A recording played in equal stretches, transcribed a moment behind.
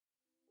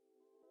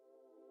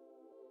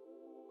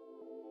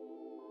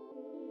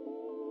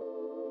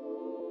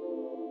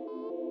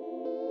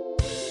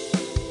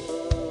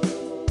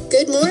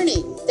Good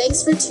morning.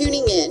 Thanks for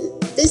tuning in.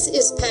 This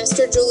is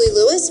Pastor Julie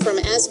Lewis from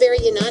Asbury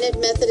United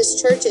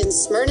Methodist Church in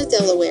Smyrna,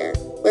 Delaware,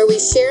 where we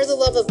share the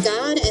love of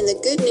God and the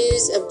good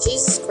news of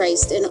Jesus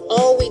Christ in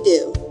all we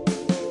do.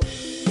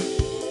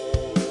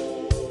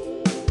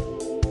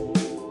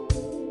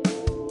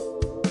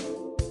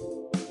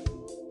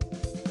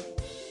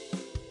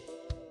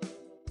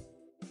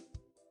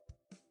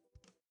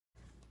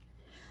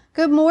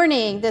 Good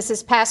morning. This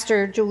is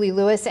Pastor Julie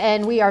Lewis,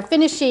 and we are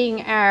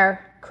finishing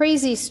our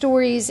Crazy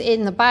Stories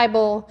in the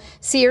Bible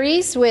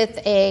series with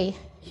a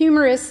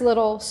humorous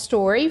little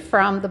story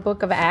from the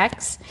book of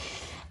Acts,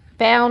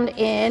 found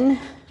in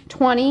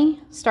 20,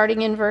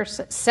 starting in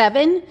verse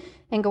 7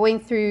 and going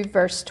through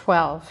verse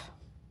 12.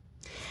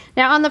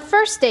 Now, on the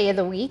first day of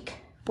the week,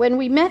 when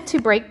we met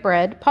to break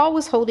bread, Paul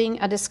was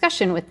holding a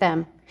discussion with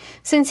them.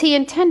 Since he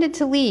intended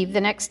to leave the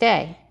next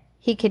day,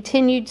 he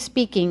continued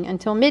speaking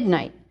until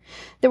midnight.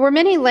 There were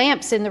many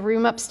lamps in the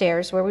room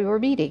upstairs where we were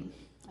meeting.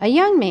 A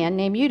young man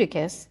named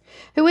Eutychus,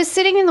 who was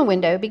sitting in the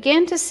window,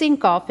 began to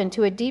sink off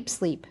into a deep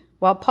sleep,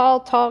 while Paul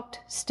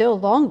talked still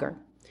longer.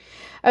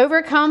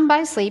 Overcome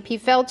by sleep, he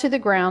fell to the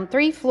ground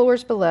 3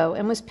 floors below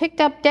and was picked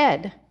up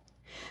dead.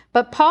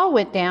 But Paul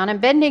went down and,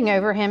 bending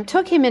over him,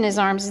 took him in his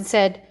arms and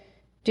said,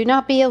 "Do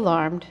not be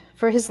alarmed,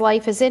 for his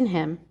life is in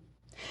him."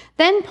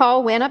 Then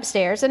Paul went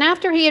upstairs, and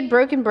after he had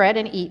broken bread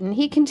and eaten,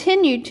 he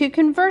continued to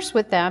converse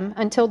with them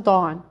until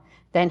dawn.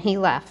 Then he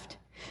left.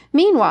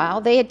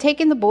 Meanwhile, they had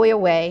taken the boy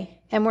away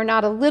and were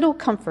not a little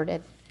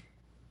comforted.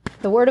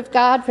 The word of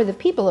God for the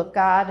people of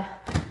God.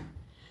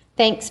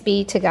 Thanks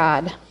be to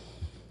God.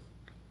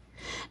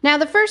 Now,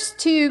 the first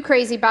 2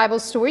 crazy Bible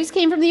stories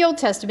came from the Old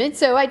Testament,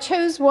 so I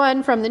chose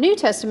one from the New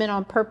Testament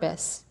on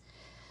purpose.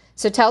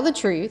 So tell the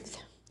truth.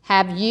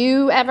 Have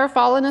you ever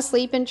fallen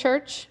asleep in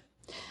church?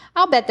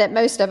 I'll bet that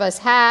most of us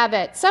have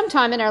at some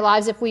time in our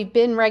lives if we've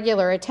been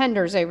regular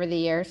attenders over the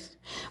years.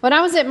 When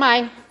I was at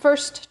my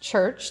first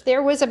church,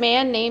 there was a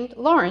man named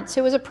Lawrence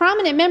who was a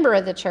prominent member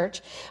of the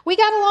church. We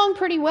got along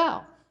pretty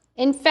well.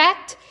 In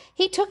fact,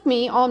 he took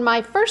me on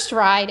my first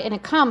ride in a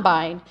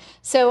combine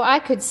so I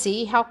could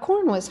see how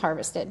corn was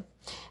harvested.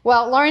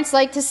 Well, Lawrence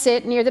liked to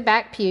sit near the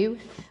back pew,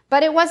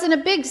 but it wasn't a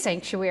big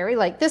sanctuary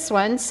like this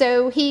one,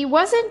 so he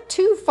wasn't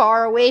too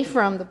far away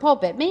from the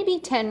pulpit, maybe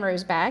 10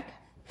 rows back.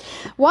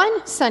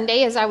 One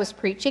Sunday, as I was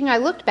preaching, I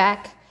looked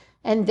back,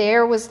 and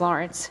there was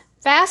Lawrence,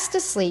 fast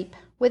asleep,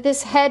 with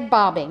his head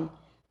bobbing,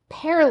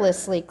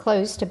 perilously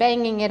close to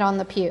banging it on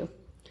the pew.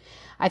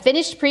 I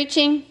finished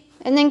preaching,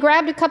 and then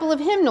grabbed a couple of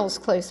hymnals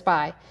close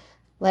by,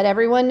 let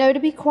everyone know to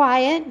be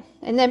quiet,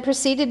 and then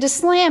proceeded to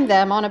slam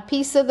them on a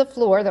piece of the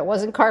floor that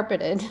wasn't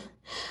carpeted.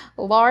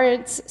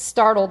 Lawrence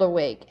startled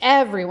awake.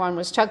 Everyone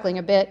was chuckling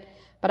a bit,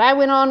 but I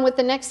went on with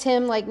the next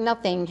hymn like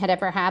nothing had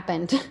ever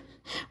happened.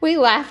 We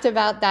laughed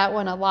about that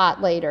one a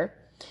lot later.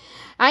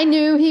 I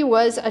knew he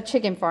was a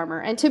chicken farmer,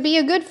 and to be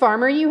a good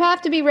farmer, you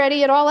have to be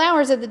ready at all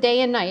hours of the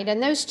day and night,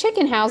 and those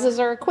chicken houses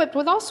are equipped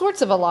with all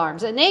sorts of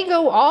alarms, and they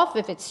go off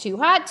if it's too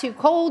hot, too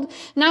cold,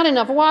 not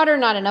enough water,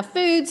 not enough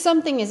food,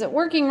 something isn't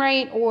working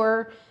right,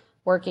 or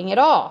working at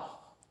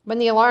all. When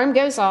the alarm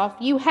goes off,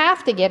 you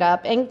have to get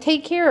up and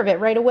take care of it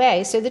right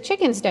away so the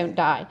chickens don't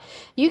die.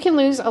 You can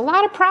lose a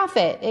lot of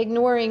profit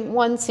ignoring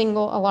one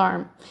single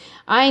alarm.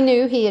 I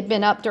knew he had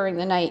been up during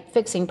the night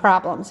fixing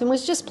problems and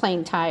was just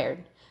plain tired.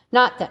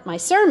 Not that my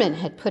sermon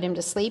had put him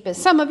to sleep,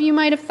 as some of you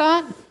might have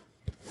thought.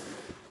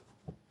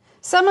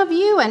 Some of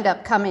you end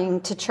up coming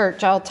to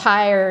church all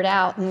tired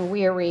out and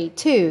weary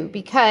too,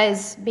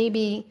 because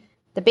maybe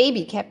the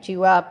baby kept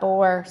you up,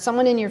 or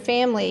someone in your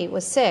family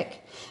was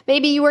sick.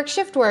 Maybe you work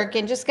shift work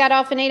and just got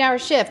off an 8-hour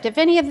shift. If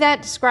any of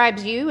that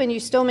describes you and you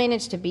still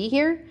manage to be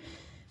here,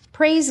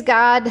 praise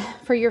God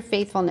for your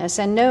faithfulness.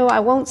 And no, I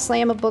won't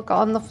slam a book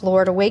on the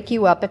floor to wake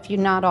you up if you're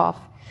not off.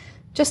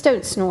 Just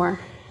don't snore.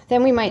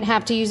 Then we might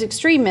have to use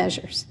extreme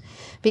measures.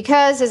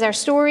 Because, as our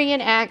story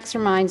in Acts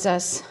reminds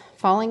us,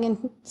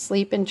 falling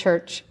asleep in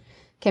church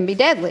can be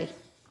deadly.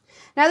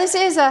 Now, this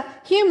is a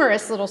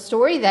humorous little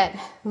story that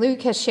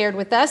Luke has shared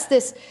with us.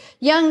 This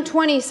young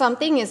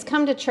 20-something has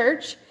come to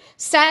church,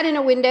 sat in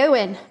a window,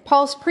 and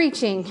Paul's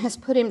preaching has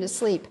put him to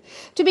sleep.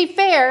 To be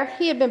fair,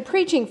 he had been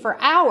preaching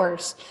for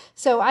hours,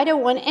 so I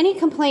don't want any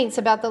complaints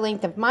about the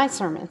length of my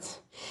sermons.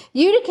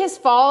 Eutychus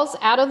falls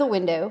out of the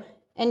window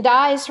and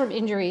dies from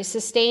injuries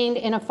sustained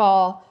in a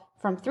fall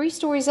from 3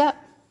 stories up.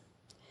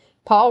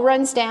 Paul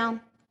runs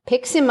down,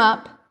 picks him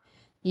up.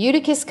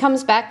 Eutychus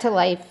comes back to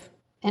life,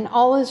 and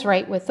all is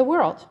right with the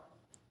world.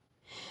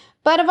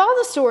 But of all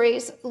the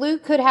stories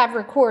Luke could have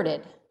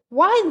recorded,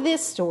 why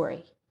this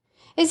story?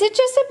 Is it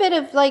just a bit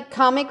of like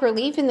comic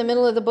relief in the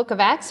middle of the book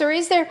of Acts, or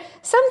is there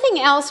something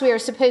else we are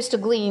supposed to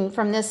glean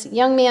from this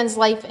young man's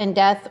life and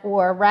death,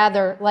 or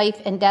rather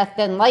life and death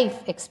than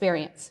life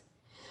experience?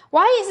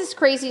 Why is this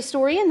crazy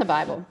story in the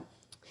Bible?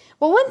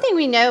 Well, one thing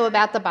we know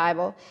about the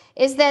Bible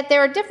is that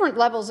there are different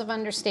levels of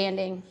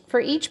understanding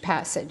for each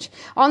passage.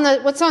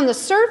 What's on the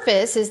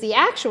surface is the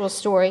actual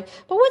story,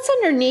 but what's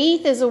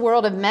underneath is a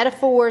world of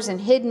metaphors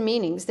and hidden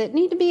meanings that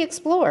need to be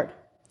explored.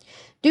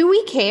 Do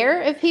we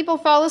care if people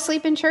fall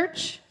asleep in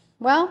church?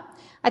 Well,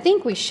 I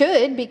think we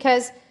should,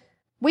 because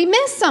we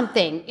miss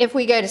something if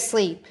we go to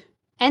sleep.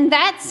 And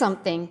that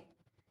something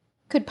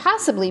could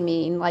possibly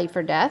mean life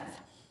or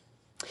death.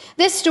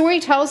 This story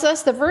tells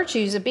us the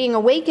virtues of being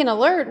awake and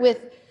alert with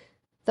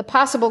the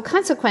possible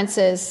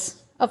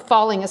consequences of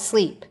falling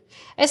asleep,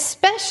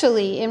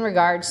 especially in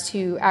regards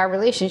to our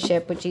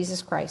relationship with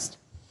Jesus Christ.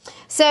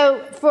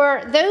 So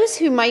for those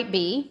who might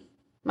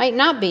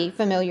not be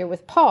familiar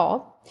with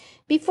Paul,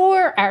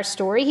 before our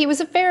story, he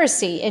was a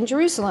Pharisee in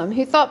Jerusalem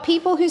who thought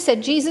people who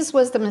said Jesus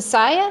was the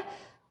Messiah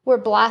were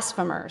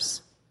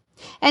blasphemers.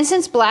 And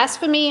since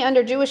blasphemy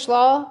under Jewish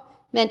law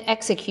meant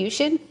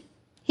execution,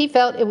 he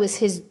felt it was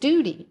his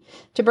duty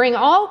to bring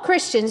all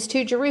Christians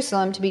to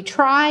Jerusalem to be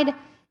tried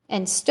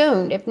and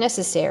stoned if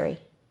necessary.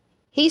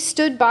 He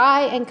stood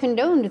by and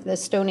condoned the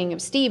stoning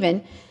of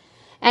Stephen.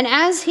 And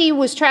as he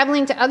was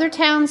traveling to other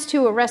towns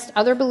to arrest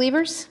other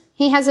believers,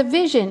 he has a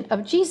vision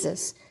of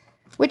Jesus,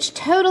 which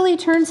totally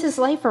turns his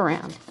life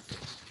around.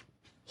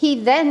 He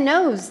then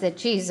knows that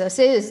Jesus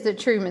is the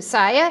true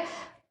Messiah,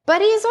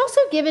 but he is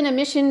also given a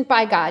mission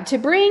by God to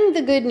bring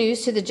the good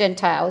news to the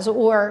Gentiles,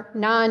 or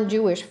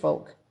non-Jewish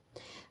folk.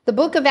 The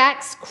book of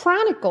Acts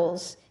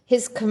chronicles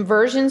his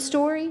conversion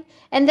story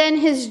and then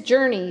his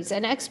journeys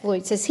and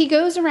exploits as he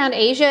goes around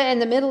Asia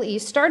and the Middle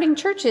East, starting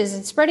churches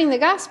and spreading the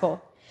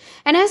gospel.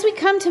 And as we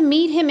come to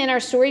meet him in our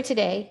story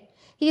today,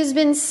 he has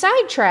been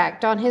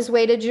sidetracked on his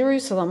way to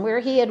Jerusalem, where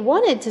he had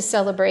wanted to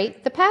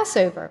celebrate the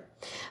Passover.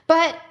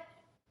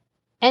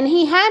 And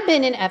he had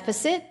been in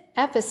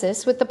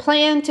Ephesus with the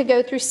plan to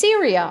go through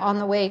Syria on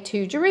the way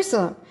to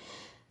Jerusalem.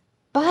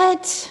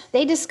 But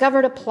they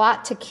discovered a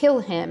plot to kill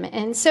him,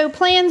 and so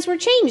plans were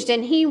changed,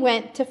 and he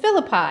went to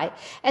Philippi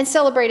and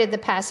celebrated the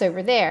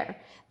Passover there.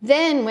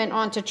 Then went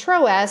on to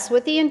Troas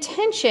with the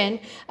intention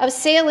of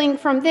sailing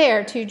from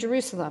there to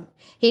Jerusalem.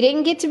 He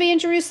didn't get to be in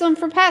Jerusalem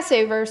for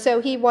Passover,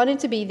 so he wanted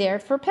to be there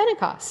for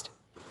Pentecost.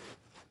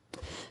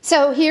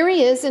 So here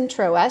he is in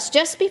Troas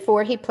just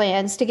before he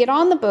plans to get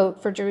on the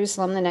boat for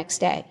Jerusalem the next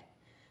day.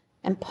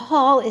 And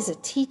Paul is a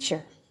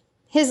teacher.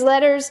 His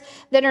letters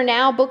that are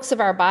now books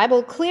of our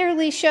Bible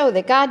clearly show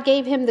that God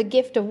gave him the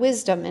gift of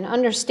wisdom and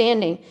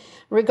understanding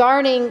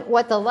regarding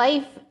what the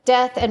life,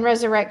 death, and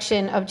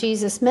resurrection of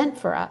Jesus meant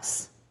for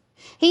us.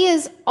 He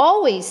is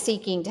always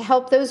seeking to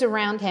help those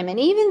around him, and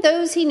even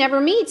those he never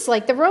meets,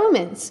 like the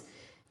Romans,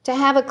 to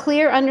have a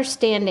clear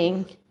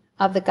understanding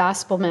of the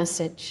gospel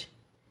message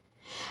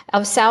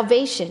of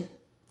salvation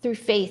through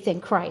faith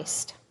in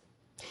Christ.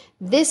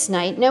 This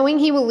night, knowing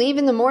he will leave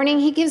in the morning,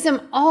 he gives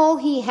them all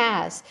he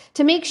has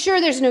to make sure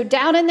there's no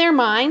doubt in their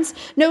minds,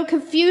 no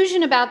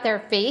confusion about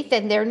their faith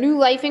and their new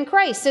life in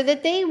Christ, so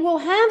that they will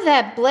have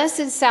that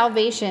blessed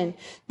salvation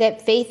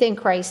that faith in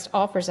Christ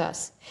offers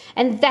us.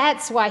 And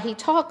that's why he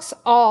talks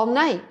all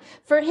night.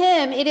 For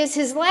him, it is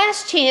his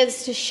last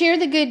chance to share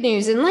the good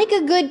news. And like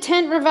a good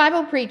tent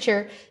revival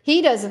preacher,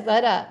 he doesn't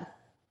let up.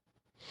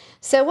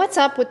 So what's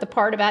up with the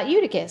part about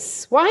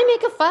Eutychus? Why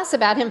make a fuss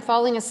about him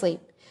falling asleep?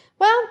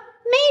 Well,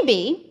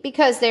 maybe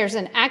because there's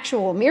an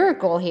actual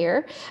miracle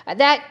here.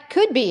 That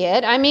could be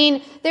it. I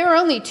mean, there are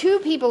only two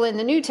people in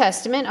the New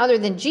Testament, other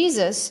than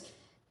Jesus,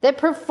 that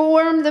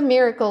perform the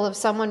miracle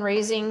of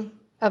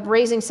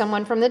raising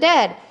someone from the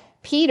dead.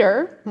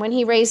 Peter, when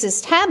he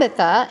raises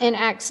Tabitha in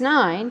Acts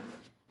 9,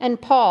 and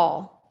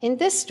Paul in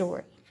this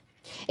story.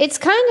 It's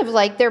kind of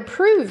like they're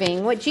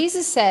proving what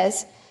Jesus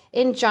says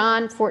in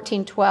John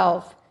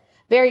 14:12.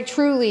 Very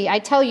truly, I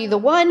tell you, the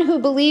one who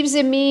believes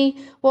in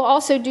me will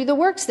also do the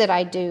works that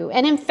I do,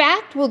 and in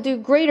fact will do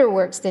greater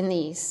works than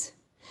these.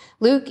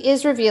 Luke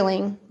is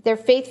revealing their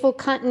faithful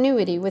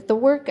continuity with the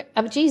work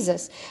of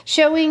Jesus,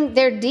 showing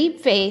their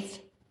deep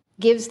faith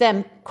gives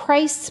them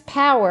Christ's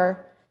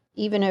power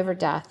even over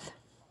death.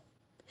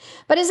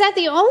 But is that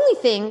the only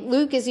thing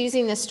Luke is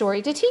using this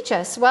story to teach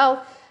us?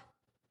 Well,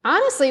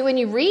 honestly, when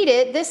you read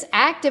it, this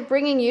act of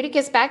bringing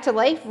Eutychus back to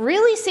life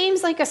really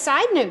seems like a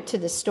side note to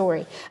this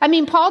story. I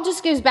mean, Paul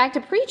just goes back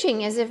to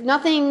preaching as if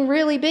nothing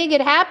really big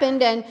had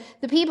happened, and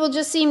the people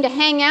just seem to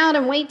hang out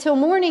and wait till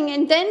morning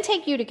and then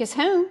take Eutychus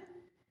home.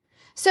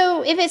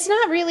 So if it's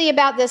not really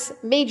about this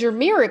major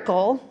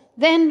miracle,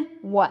 then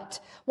what?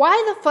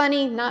 Why the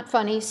funny, not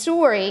funny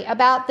story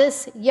about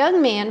this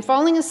young man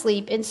falling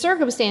asleep in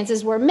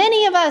circumstances where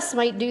many of us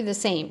might do the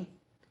same?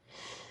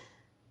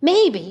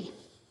 Maybe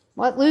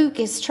what Luke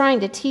is trying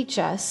to teach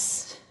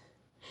us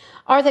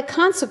are the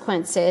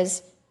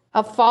consequences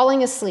of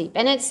falling asleep.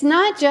 And it's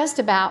not just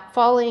about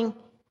falling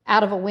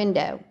out of a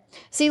window.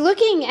 See,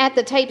 looking at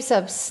the types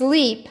of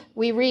sleep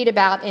we read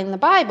about in the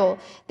Bible,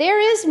 there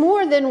is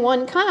more than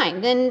one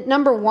kind. And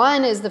number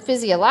one is the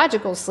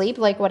physiological sleep,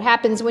 like what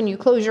happens when you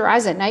close your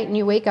eyes at night and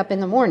you wake up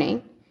in the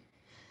morning.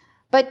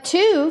 But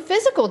two,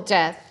 physical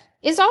death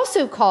is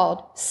also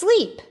called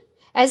sleep.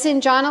 As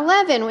in John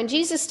 11, when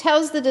Jesus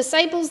tells the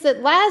disciples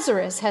that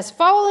Lazarus has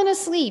fallen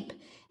asleep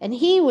and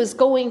he was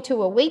going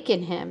to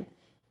awaken him.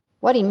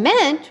 What he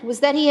meant was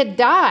that he had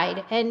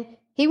died and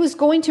he was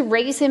going to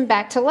raise him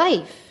back to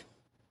life.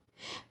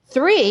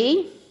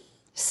 3,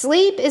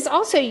 sleep is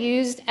also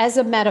used as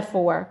a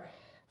metaphor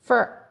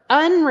for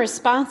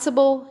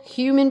unresponsible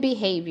human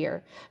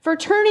behavior, for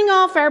turning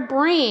off our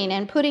brain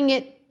and putting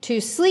it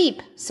to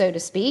sleep, so to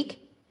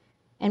speak,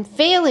 and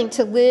failing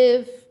to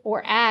live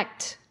or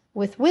act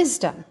with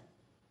wisdom.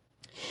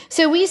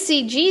 So we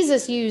see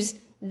Jesus use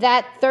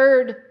that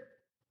third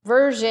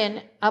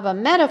version of a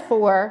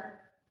metaphor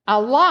a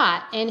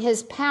lot in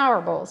his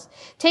parables.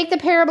 Take the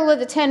parable of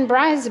the 10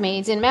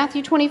 bridesmaids in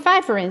Matthew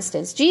 25, for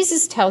instance.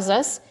 Jesus tells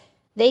us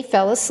they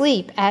fell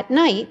asleep at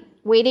night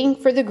waiting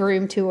for the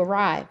groom to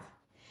arrive.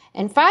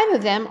 And 5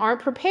 of them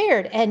aren't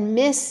prepared and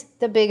miss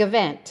the big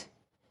event,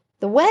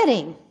 the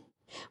wedding,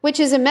 which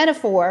is a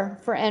metaphor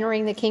for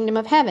entering the kingdom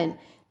of heaven,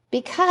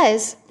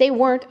 because they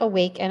weren't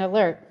awake and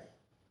alert.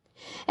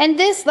 And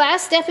this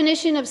last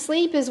definition of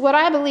sleep is what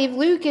I believe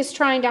Luke is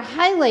trying to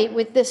highlight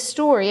with this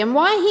story, and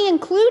why he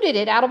included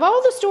it out of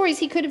all the stories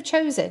he could have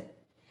chosen.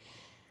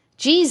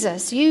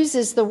 Jesus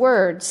uses the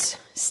words,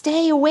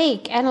 stay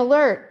awake and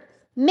alert,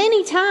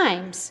 many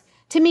times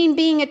to mean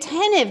being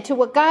attentive to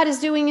what God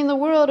is doing in the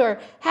world, or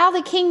how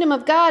the kingdom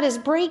of God is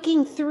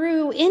breaking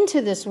through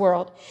into this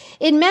world.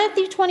 In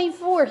Matthew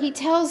 24, he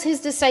tells his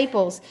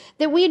disciples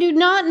that we do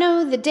not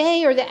know the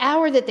day or the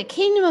hour that the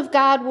kingdom of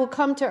God will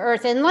come to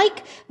earth. And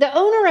like the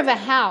owner of a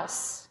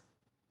house,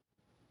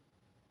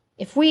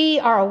 if we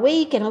are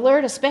awake and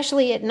alert,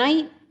 especially at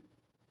night,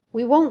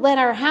 we won't let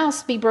our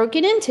house be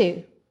broken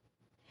into.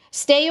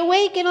 Stay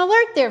awake and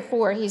alert,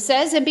 therefore, he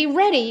says, and be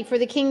ready for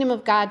the kingdom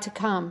of God to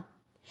come.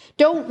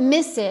 Don't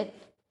miss it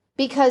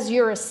because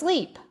you're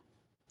asleep.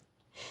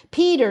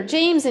 Peter,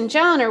 James, and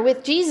John are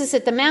with Jesus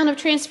at the Mount of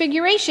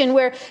Transfiguration,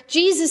 where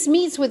Jesus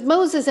meets with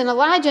Moses and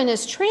Elijah and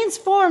is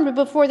transformed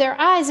before their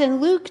eyes. And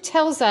Luke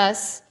tells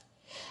us,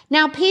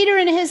 now Peter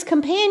and his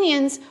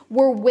companions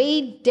were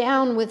weighed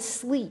down with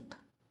sleep.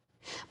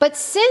 But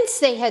since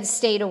they had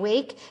stayed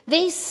awake,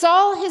 they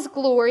saw his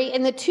glory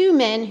and the 2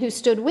 men who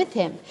stood with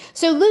him.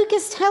 So Luke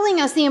is telling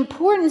us the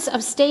importance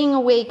of staying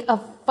awake,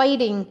 of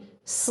fighting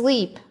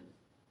sleep.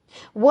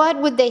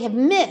 What would they have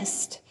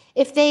missed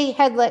if they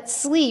had let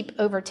sleep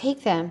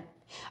overtake them?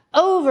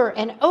 Over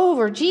and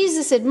over,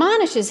 Jesus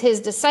admonishes his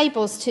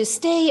disciples to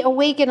stay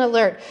awake and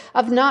alert,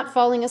 of not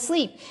falling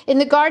asleep. In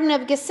the Garden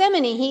of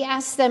Gethsemane, he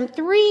asks them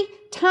 3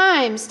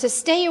 times to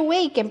stay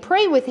awake and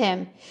pray with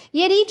him.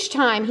 Yet each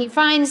time he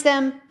finds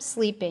them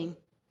sleeping.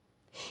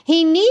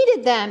 He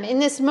needed them in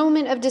this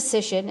moment of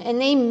decision, and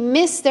they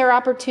missed their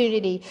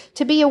opportunity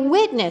to be a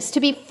witness, to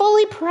be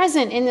fully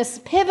present in this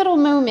pivotal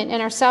moment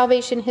in our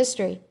salvation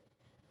history.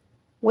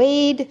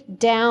 Weighed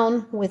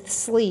down with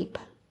sleep.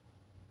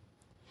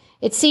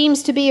 It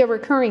seems to be a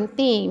recurring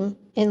theme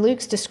in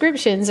Luke's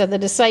descriptions of the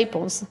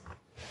disciples.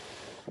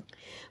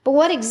 But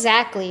what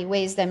exactly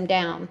weighs them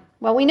down?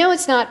 Well, we know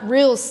it's not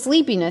real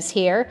sleepiness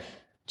here,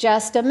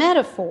 just a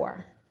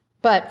metaphor.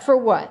 But for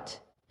what?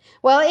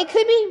 Well, it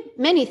could be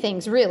many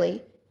things,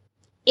 really.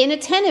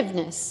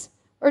 Inattentiveness,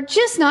 or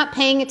just not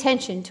paying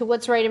attention to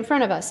what's right in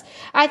front of us.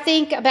 I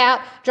think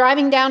about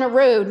driving down a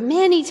road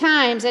many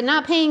times and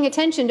not paying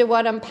attention to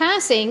what I'm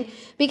passing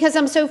because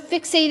I'm so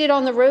fixated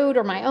on the road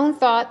or my own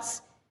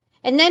thoughts.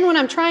 And then when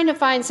I'm trying to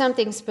find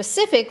something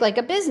specific, like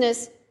a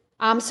business,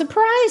 I'm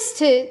surprised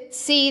to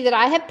see that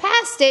I have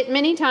passed it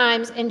many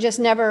times and just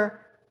never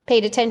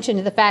paid attention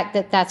to the fact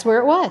that that's where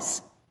it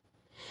was.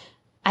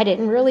 I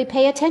didn't really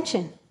pay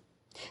attention.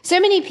 So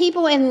many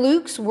people in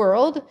Luke's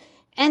world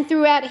and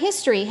throughout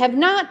history have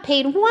not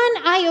paid 1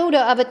 iota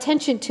of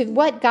attention to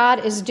what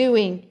God is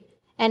doing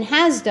and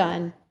has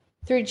done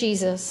through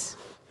Jesus.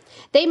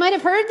 They might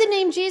have heard the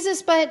name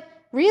Jesus, but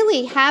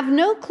really have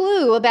no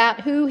clue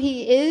about who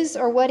he is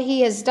or what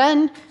he has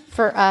done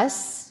for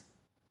us.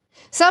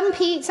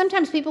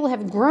 Sometimes people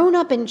have grown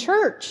up in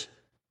church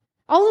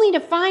only to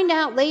find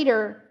out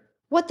later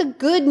what the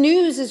good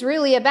news is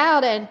really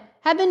about and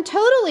have been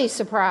totally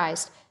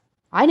surprised.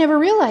 I never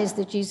realized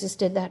that Jesus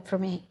did that for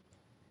me.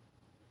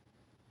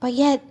 But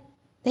yet,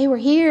 they were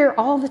here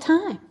all the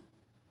time.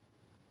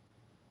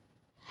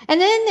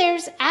 And then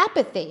there's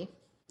apathy,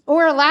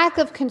 or a lack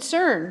of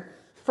concern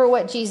for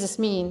what Jesus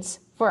means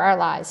for our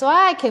lives. So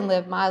I can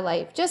live my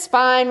life just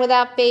fine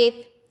without faith.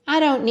 I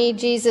don't need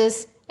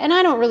Jesus, and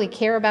I don't really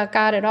care about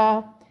God at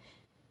all.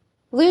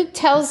 Luke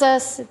tells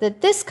us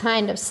that this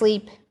kind of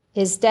sleep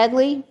is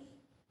deadly.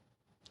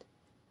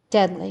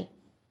 Deadly.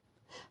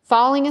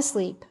 Falling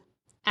asleep.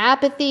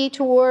 Apathy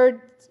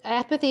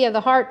of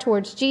the heart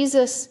towards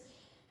Jesus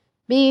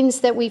means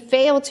that we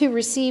fail to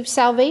receive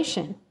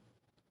salvation,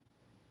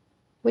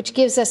 which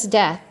gives us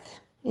death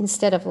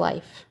instead of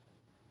life.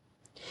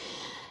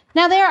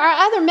 Now, there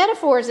are other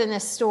metaphors in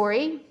this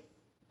story.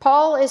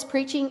 Paul is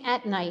preaching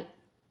at night,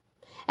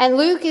 and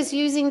Luke is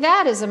using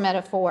that as a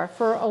metaphor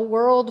for a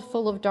world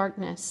full of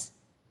darkness.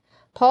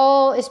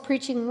 Paul is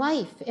preaching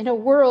life in a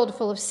world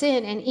full of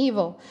sin and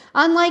evil.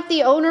 Unlike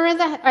the owner of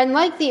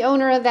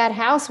that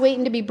house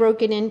waiting to be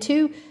broken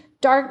into,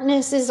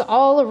 darkness is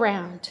all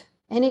around,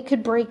 and it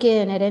could break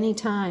in at any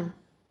time.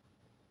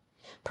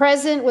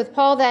 Present with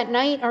Paul that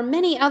night are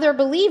many other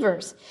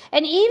believers.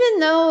 And even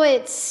though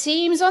it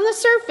seems on the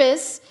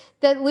surface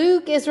that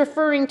Luke is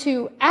referring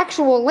to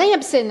actual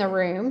lamps in the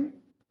room,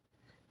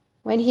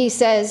 when he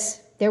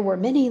says there were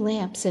many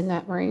lamps in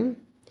that room,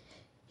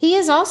 he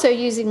is also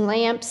using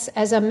lamps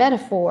as a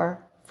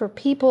metaphor for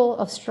people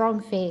of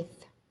strong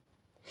faith.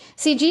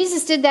 See,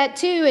 Jesus did that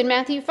too in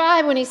Matthew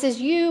 5 when he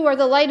says, you are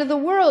the light of the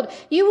world.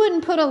 You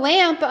wouldn't put a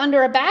lamp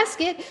under a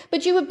basket,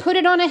 but you would put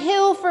it on a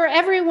hill for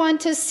everyone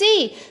to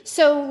see.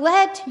 So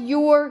let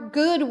your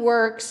good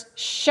works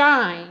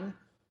shine.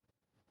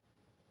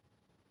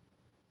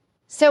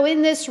 So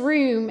in this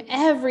room,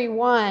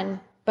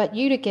 everyone but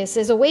Eutychus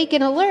is awake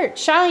and alert,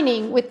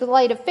 shining with the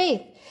light of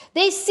faith.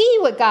 They see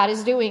what God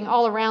is doing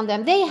all around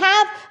them. They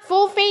have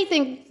full faith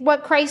in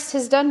what Christ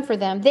has done for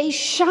them. They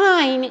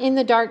shine in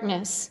the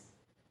darkness.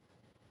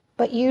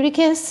 But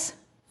Eutychus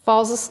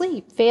falls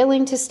asleep,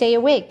 failing to stay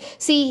awake.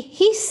 See,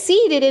 he's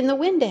seated in the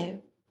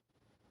window,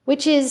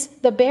 which is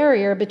the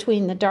barrier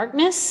between the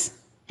darkness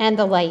and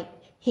the light.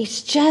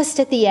 He's just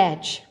at the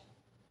edge.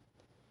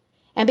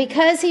 And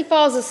because he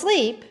falls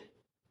asleep,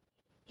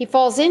 he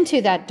falls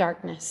into that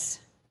darkness.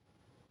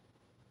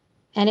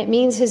 And it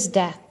means his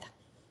death.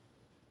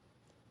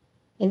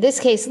 In this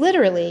case,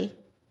 literally,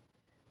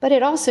 but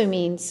it also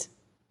means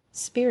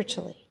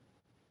spiritually.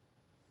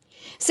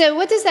 So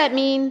what does that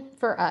mean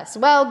for us?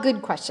 Well,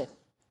 good question.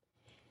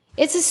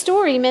 It's a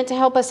story meant to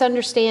help us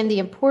understand the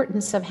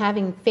importance of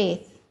having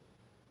faith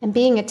and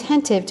being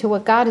attentive to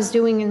what God is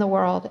doing in the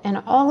world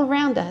and all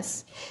around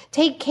us.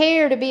 Take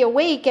care to be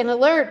awake and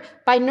alert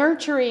by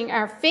nurturing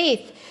our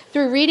faith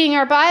through reading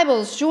our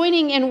Bibles,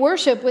 joining in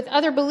worship with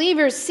other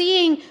believers,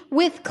 seeing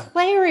with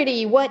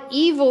clarity what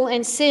evil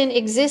and sin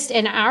exist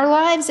in our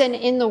lives and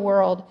in the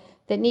world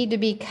that need to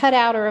be cut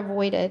out or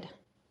avoided.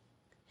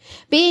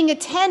 Being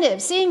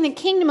attentive, seeing the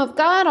kingdom of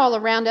God all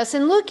around us,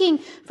 and looking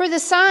for the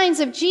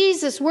signs of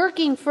Jesus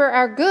working for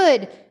our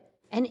good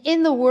and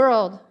in the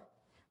world.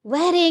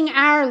 Letting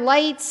our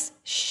lights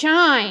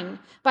shine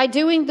by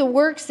doing the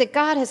works that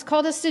God has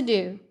called us to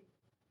do.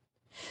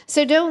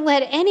 So don't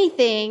let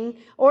anything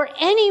or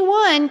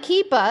anyone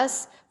keep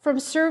us from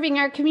serving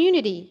our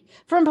community,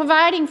 from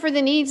providing for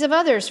the needs of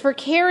others, for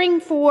caring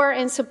for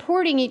and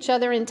supporting each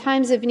other in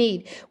times of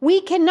need.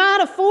 We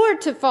cannot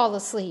afford to fall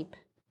asleep.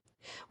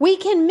 We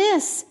can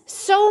miss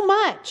so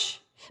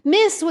much,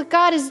 miss what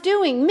God is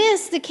doing,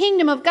 miss the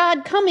kingdom of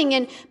God coming,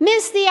 and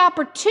miss the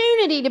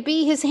opportunity to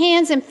be his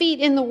hands and feet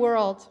in the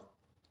world,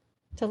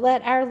 to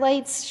let our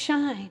lights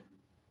shine.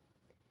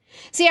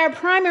 See, our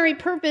primary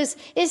purpose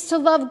is to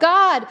love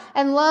God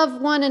and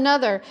love one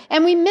another.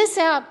 And we miss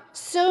out on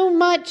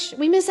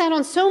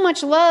so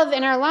much love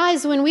in our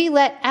lives when we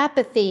let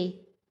apathy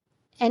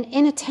and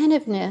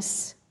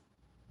inattentiveness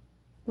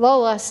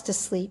lull us to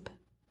sleep.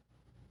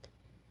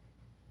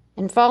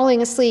 And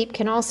falling asleep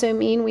can also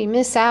mean we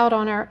miss out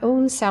on our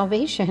own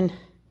salvation.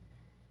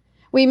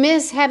 We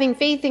miss having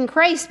faith in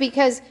Christ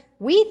because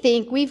we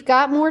think we've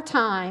got more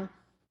time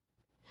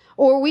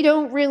or we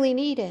don't really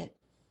need it.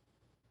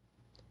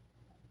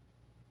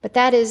 But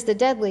that is the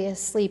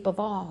deadliest sleep of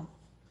all.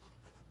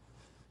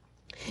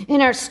 In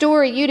our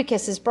story,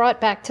 Eutychus is brought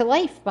back to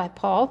life by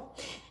Paul.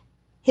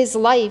 His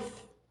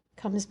life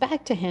comes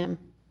back to him.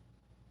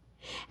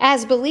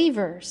 As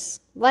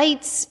believers,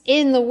 lights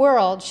in the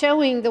world,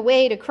 showing the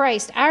way to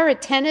Christ, our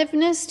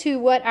attentiveness to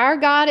what our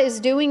God is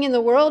doing in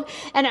the world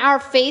and our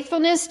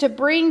faithfulness to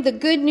bring the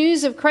good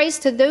news of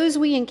Christ to those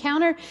we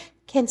encounter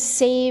can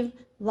save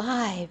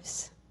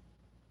lives.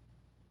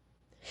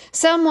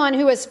 Someone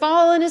who has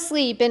fallen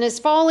asleep and is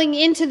falling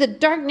into the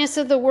darkness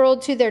of the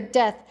world to their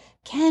death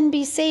can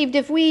be saved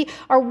if we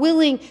are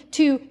willing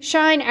to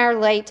shine our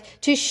light,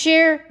 to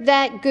share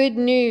that good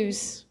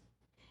news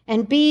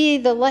and be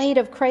the light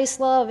of Christ's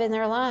love in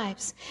their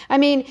lives. I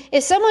mean,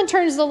 if someone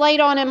turns the light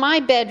on in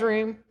my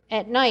bedroom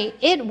at night,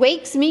 it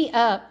wakes me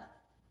up.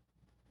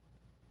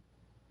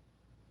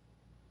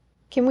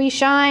 Can we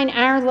shine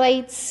our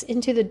lights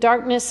into the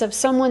darkness of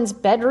someone's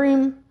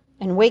bedroom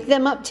and wake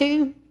them up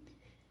too?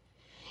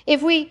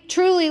 If we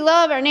truly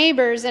love our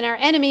neighbors and our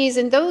enemies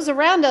and those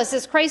around us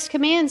as Christ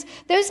commands,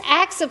 those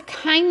acts of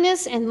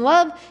kindness and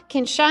love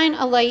can shine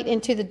a light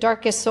into the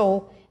darkest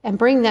soul and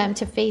bring them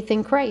to faith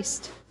in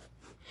Christ.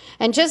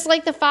 And just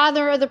like the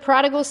father of the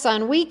prodigal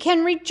son, we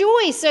can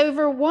rejoice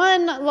over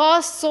one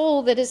lost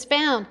soul that is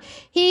found.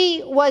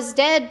 He was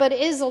dead but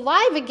is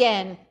alive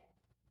again.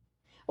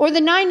 Or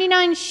the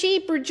 99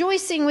 sheep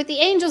rejoicing with the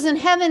angels in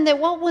heaven that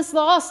what was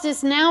lost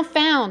is now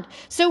found.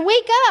 So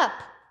wake up.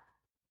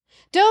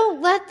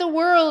 Don't let the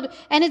world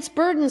and its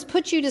burdens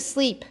put you to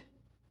sleep.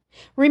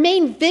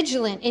 Remain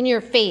vigilant in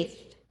your faith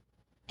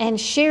and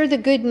share the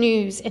good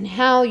news and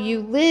how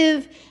you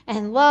live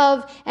and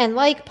love. And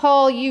like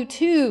Paul, you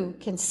too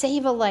can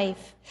save a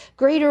life.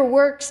 Greater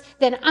works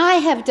than I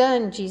have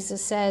done,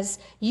 Jesus says,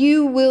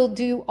 you will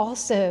do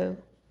also.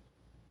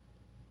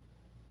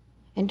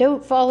 And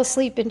don't fall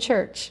asleep in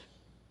church.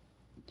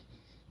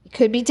 It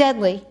could be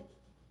deadly.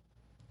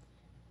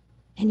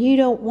 And you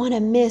don't want to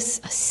miss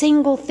a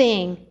single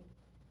thing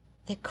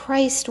that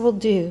Christ will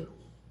do.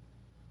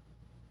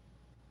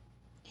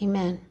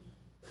 Amen.